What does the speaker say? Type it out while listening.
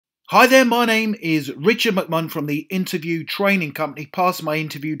Hi there, my name is Richard McMunn from the interview training company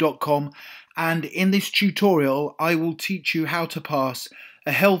passmyinterview.com, and in this tutorial I will teach you how to pass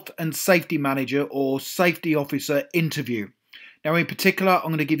a health and safety manager or safety officer interview. Now in particular I'm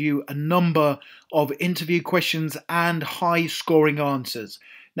going to give you a number of interview questions and high scoring answers.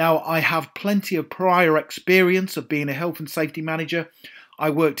 Now I have plenty of prior experience of being a health and safety manager. I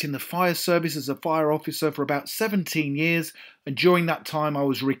worked in the fire service as a fire officer for about 17 years, and during that time I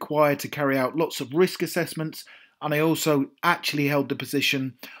was required to carry out lots of risk assessments, and I also actually held the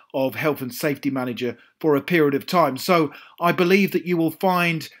position of health and safety manager for a period of time. So I believe that you will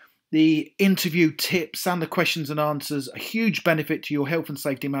find the interview tips and the questions and answers a huge benefit to your health and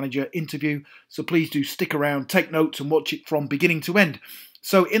safety manager interview. So please do stick around, take notes and watch it from beginning to end.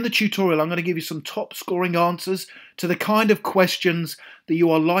 So in the tutorial, I'm going to give you some top scoring answers to the kind of questions that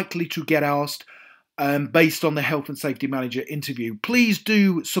you are likely to get asked based on the health and safety manager interview. Please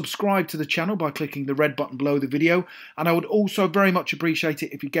do subscribe to the channel by clicking the red button below the video. And I would also very much appreciate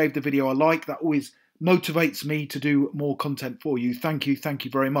it if you gave the video a like. That always motivates me to do more content for you. Thank you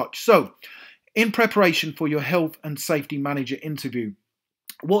very much. So in preparation for your health and safety manager interview,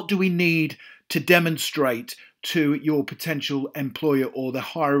 what do we need to demonstrate to your potential employer or the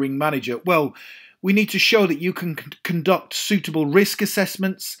hiring manager? Well, we need to show that you can conduct suitable risk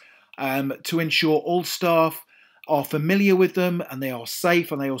assessments to ensure all staff are familiar with them and they are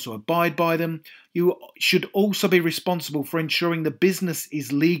safe and they also abide by them. You should also be responsible for ensuring the business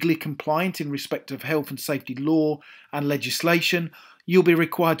is legally compliant in respect of health and safety law and legislation. You'll be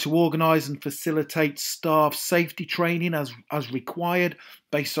required to organise and facilitate staff safety training as required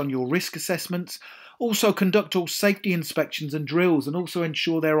based on your risk assessments. Also conduct all safety inspections and drills and also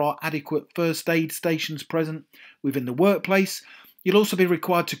ensure there are adequate first aid stations present within the workplace. You'll also be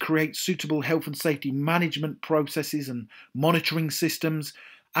required to create suitable health and safety management processes and monitoring systems.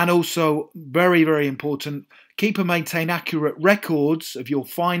 And also, very important, keep and maintain accurate records of your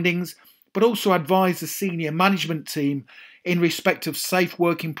findings, but also advise the senior management team in respect of safe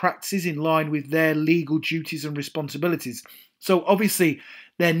working practices in line with their legal duties and responsibilities. So obviously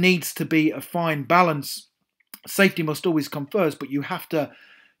there needs to be a fine balance. Safety must always come first, but you have to,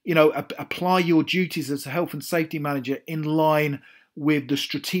 apply your duties as a health and safety manager in line with the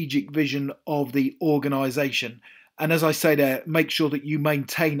strategic vision of the organisation. And as I say there, make sure that you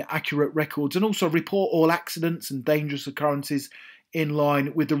maintain accurate records and also report all accidents and dangerous occurrences in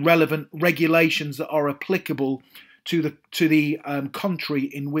line with the relevant regulations that are applicable to the country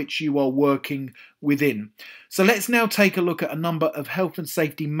in which you are working within. So let's now take a look at a number of health and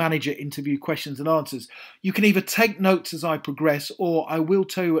safety manager interview questions and answers. You can either take notes as I progress, or I will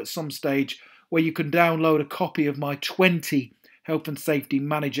tell you at some stage where you can download a copy of my 20 health and safety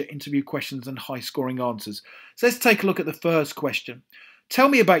manager interview questions and high scoring answers. So let's take a look at the first question. Tell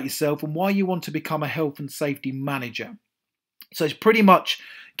me about yourself and why you want to become a health and safety manager. So it's pretty much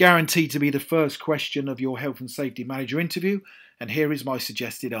guaranteed to be the first question of your health and safety manager interview, and here is my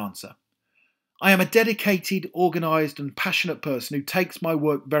suggested answer. I am a dedicated, organised and passionate person who takes my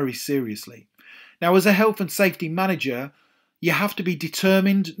work very seriously. Now, as a health and safety manager, you have to be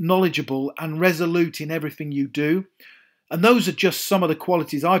determined, knowledgeable and resolute in everything you do, and those are just some of the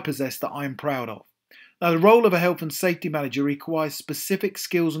qualities I possess that I am proud of. Now, the role of a health and safety manager requires specific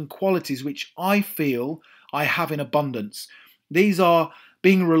skills and qualities which I feel I have in abundance. These are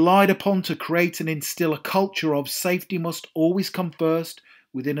being relied upon to create and instill a culture of safety must always come first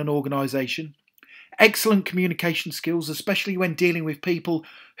within an organisation. Excellent communication skills, especially when dealing with people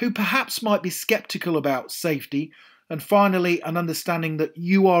who perhaps might be sceptical about safety. And finally, an understanding that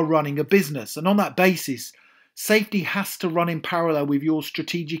you are running a business. And on that basis, safety has to run in parallel with your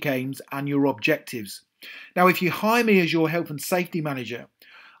strategic aims and your objectives. Now, if you hire me as your health and safety manager,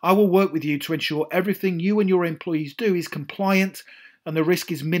 I will work with you to ensure everything you and your employees do is compliant and the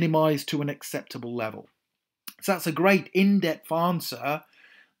risk is minimised to an acceptable level. So that's a great in-depth answer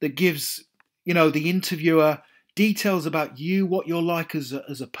that gives, the interviewer details about you, what you're like as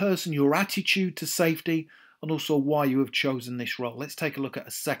a person, your attitude to safety, and also why you have chosen this role. Let's take a look at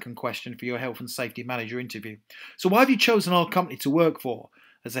a second question for your health and safety manager interview. So why have you chosen our company to work for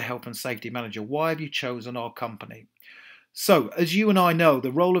as a health and safety manager? Why have you chosen our company? So, as you and I know,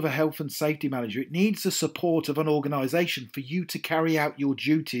 the role of a health and safety manager, it needs the support of an organisation for you to carry out your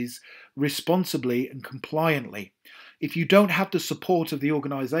duties responsibly and compliantly. If you don't have the support of the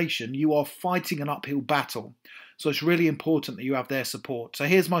organisation, you are fighting an uphill battle. So it's really important that you have their support. So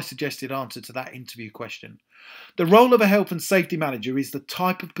here's my suggested answer to that interview question. The role of a health and safety manager is the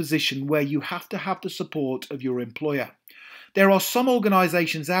type of position where you have to have the support of your employer. There are some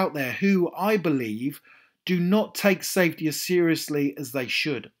organisations out there who, I believe, do not take safety as seriously as they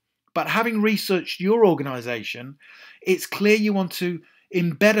should. But having researched your organisation, it's clear you want to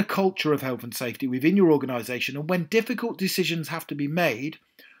embed a culture of health and safety within your organisation. And when difficult decisions have to be made,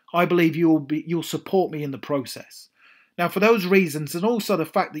 I believe you'll support me in the process. Now, for those reasons, and also the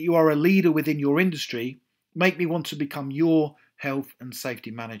fact that you are a leader within your industry, make me want to become your health and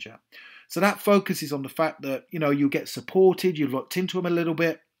safety manager. So that focuses on the fact that, you get supported, you've looked into them a little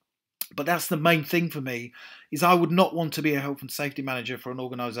bit. But that's the main thing for me, is I would not want to be a health and safety manager for an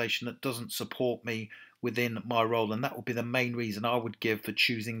organisation that doesn't support me within my role. And that would be the main reason I would give for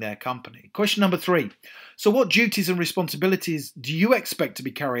choosing their company. Question number 3. So what duties and responsibilities do you expect to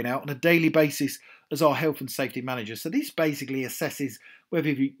be carrying out on a daily basis as our health and safety manager? So this basically assesses whether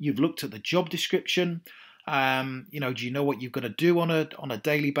you've looked at the job description. Do you know what you're going to do on a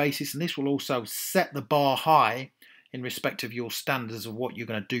daily basis? And this will also set the bar high in respect of your standards of what you're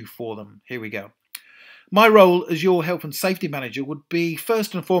going to do for them. Here we go. My role as your health and safety manager would be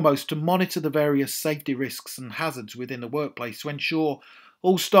first and foremost to monitor the various safety risks and hazards within the workplace to ensure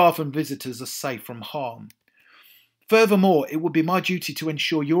all staff and visitors are safe from harm. Furthermore, it would be my duty to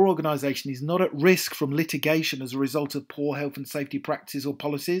ensure your organisation is not at risk from litigation as a result of poor health and safety practices or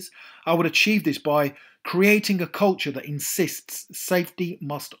policies. I would achieve this by creating a culture that insists safety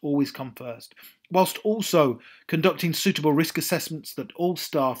must always come first, whilst also conducting suitable risk assessments that all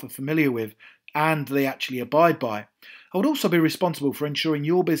staff are familiar with and they actually abide by. I would also be responsible for ensuring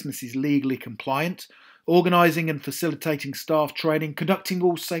your business is legally compliant, organising and facilitating staff training, conducting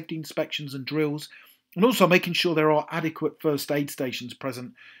all safety inspections and drills, and also making sure there are adequate first aid stations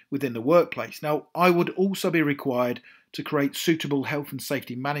present within the workplace. Now, I would also be required to create suitable health and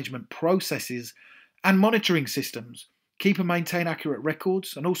safety management processes and monitoring systems, keep and maintain accurate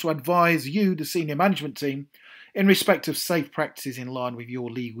records, and also advise you, the senior management team, in respect of safe practices in line with your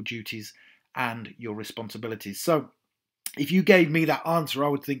legal duties and your responsibilities. So, if you gave me that answer, I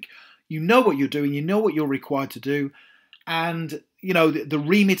would think you know what you're doing, you know what you're required to do, and the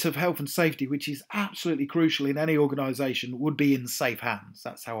remit of health and safety, which is absolutely crucial in any organisation, would be in safe hands.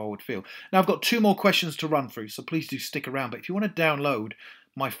 That's how I would feel. Now, I've got 2 more questions to run through, so please do stick around. But if you want to download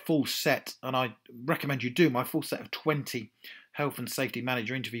my full set, and I recommend you do, my full set of 20 health and safety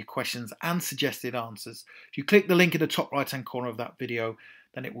manager interview questions and suggested answers, if you click the link in the top right-hand corner of that video,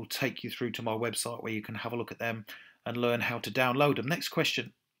 then it will take you through to my website where you can have a look at them and learn how to download them. Next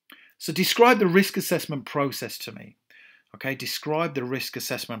question. So describe the risk assessment process to me. Okay, describe the risk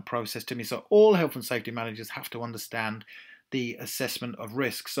assessment process to me. So all health and safety managers have to understand the assessment of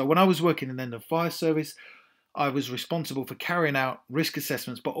risk. So when I was working in the fire service, I was responsible for carrying out risk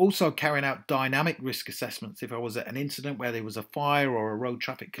assessments, but also carrying out dynamic risk assessments. If I was at an incident where there was a fire or a road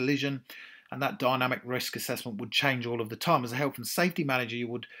traffic collision, and that dynamic risk assessment would change all of the time. As a health and safety manager, you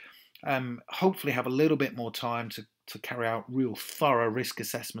would hopefully have a little bit more time to carry out real thorough risk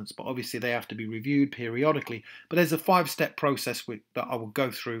assessments, but obviously they have to be reviewed periodically. But there's a 5-step process that I will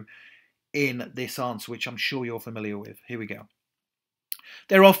go through in this answer, which I'm sure you're familiar with. Here we go.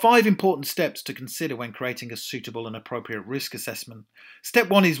 There are 5 important steps to consider when creating a suitable and appropriate risk assessment. Step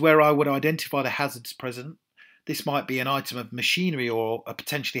 1 is where I would identify the hazards present. This might be an item of machinery or a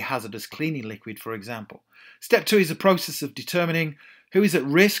potentially hazardous cleaning liquid, for example. Step 2 is the process of determining who is at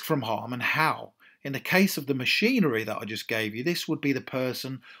risk from harm and how. In the case of the machinery that I just gave you, this would be the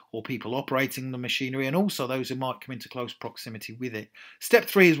person or people operating the machinery and also those who might come into close proximity with it. Step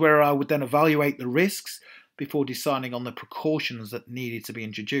 3 is where I would then evaluate the risks before deciding on the precautions that needed to be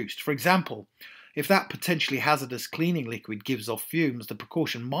introduced. For example, if that potentially hazardous cleaning liquid gives off fumes, the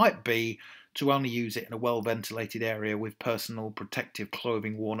precaution might be to only use it in a well-ventilated area with personal protective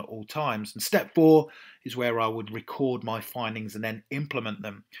clothing worn at all times. And step 4 is where I would record my findings and then implement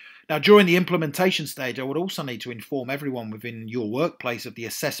them. Now, during the implementation stage, I would also need to inform everyone within your workplace of the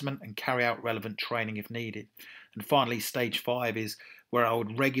assessment and carry out relevant training if needed. And finally, stage 5 is where I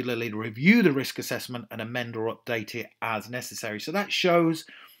would regularly review the risk assessment and amend or update it as necessary. So that shows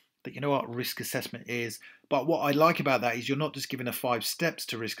that you know what risk assessment is. But what I like about that is you're not just giving a 5 steps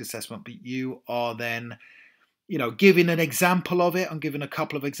to risk assessment, but you are then, giving an example of it. I'm giving a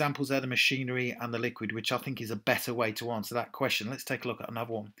couple of examples there, the machinery and the liquid, which I think is a better way to answer that question. Let's take a look at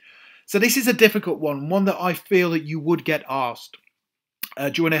another one. So this is a difficult one that I feel that you would get asked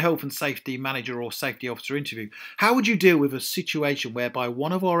during a health and safety manager or safety officer interview. How would you deal with a situation whereby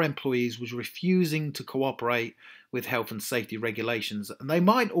one of our employees was refusing to cooperate with health and safety regulations? And they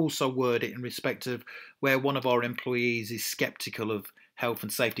might also word it in respect of where one of our employees is skeptical of health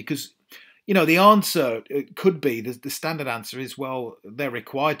and safety. Because, the answer could be, the standard answer is, well, they're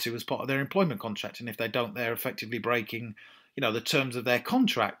required to as part of their employment contract. And if they don't, they're effectively breaking, the terms of their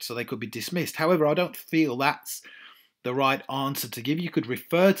contract. So they could be dismissed. However, I don't feel that's the right answer to give. You could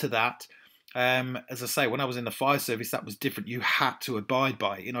refer to that. As I say, when I was in the fire service, that was different. You had to abide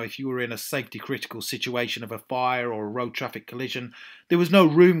by it. If you were in a safety critical situation of a fire or a road traffic collision, there was no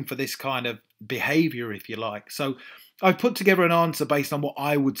room for this kind of behaviour, if you like. So I've put together an answer based on what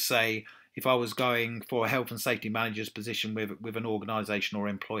I would say if I was going for a health and safety manager's position with an organisation or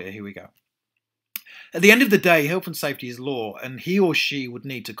employer. Here we go. At the end of the day, health and safety is law, and he or she would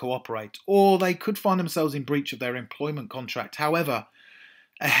need to cooperate, or they could find themselves in breach of their employment contract. However,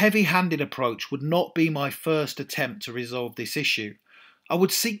 a heavy-handed approach would not be my first attempt to resolve this issue. I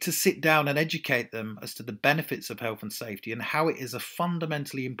would seek to sit down and educate them as to the benefits of health and safety and how it is a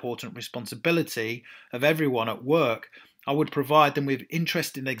fundamentally important responsibility of everyone at work. I would provide them with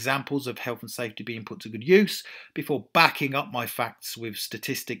interesting examples of health and safety being put to good use before backing up my facts with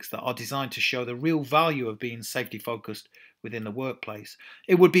statistics that are designed to show the real value of being safety focused within the workplace.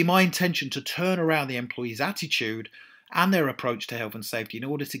 It would be my intention to turn around the employee's attitude and their approach to health and safety in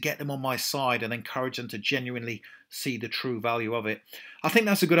order to get them on my side and encourage them to genuinely see the true value of it. I think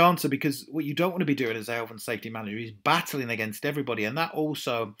that's a good answer, because what you don't want to be doing as a health and safety manager is battling against everybody. And that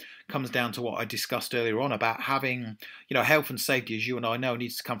also comes down to what I discussed earlier on about having, health and safety, as you and I know,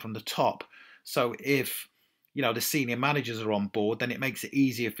 needs to come from the top. So if the senior managers are on board, then it makes it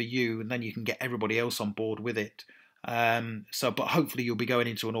easier for you, and then you can get everybody else on board with it. But hopefully you'll be going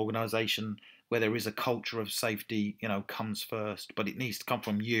into an organisation where there is a culture of safety, comes first, but it needs to come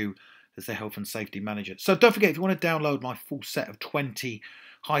from you as the health and safety manager. So don't forget, if you want to download my full set of 20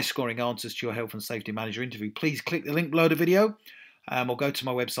 high-scoring answers to your health and safety manager interview, please click the link below the video or go to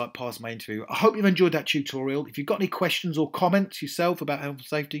my website, past my interview. I hope you've enjoyed that tutorial. If you've got any questions or comments yourself about health and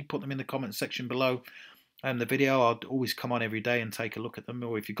safety, put them in the comment section below the video. I'll always come on every day and take a look at them.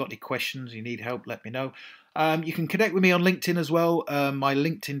 Or if you've got any questions, you need help, let me know. You can connect with me on LinkedIn as well. My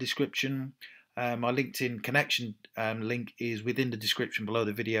LinkedIn description, my LinkedIn connection link is within the description below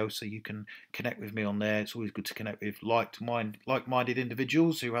the video, so you can connect with me on there. It's always good to connect with like-minded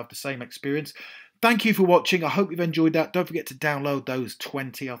individuals who have the same experience. Thank you for watching. I hope you've enjoyed that. Don't forget to download those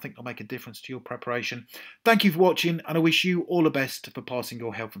 20. I think they'll make a difference to your preparation. Thank you for watching, and I wish you all the best for passing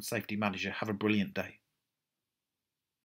your health and safety manager. Have a brilliant day.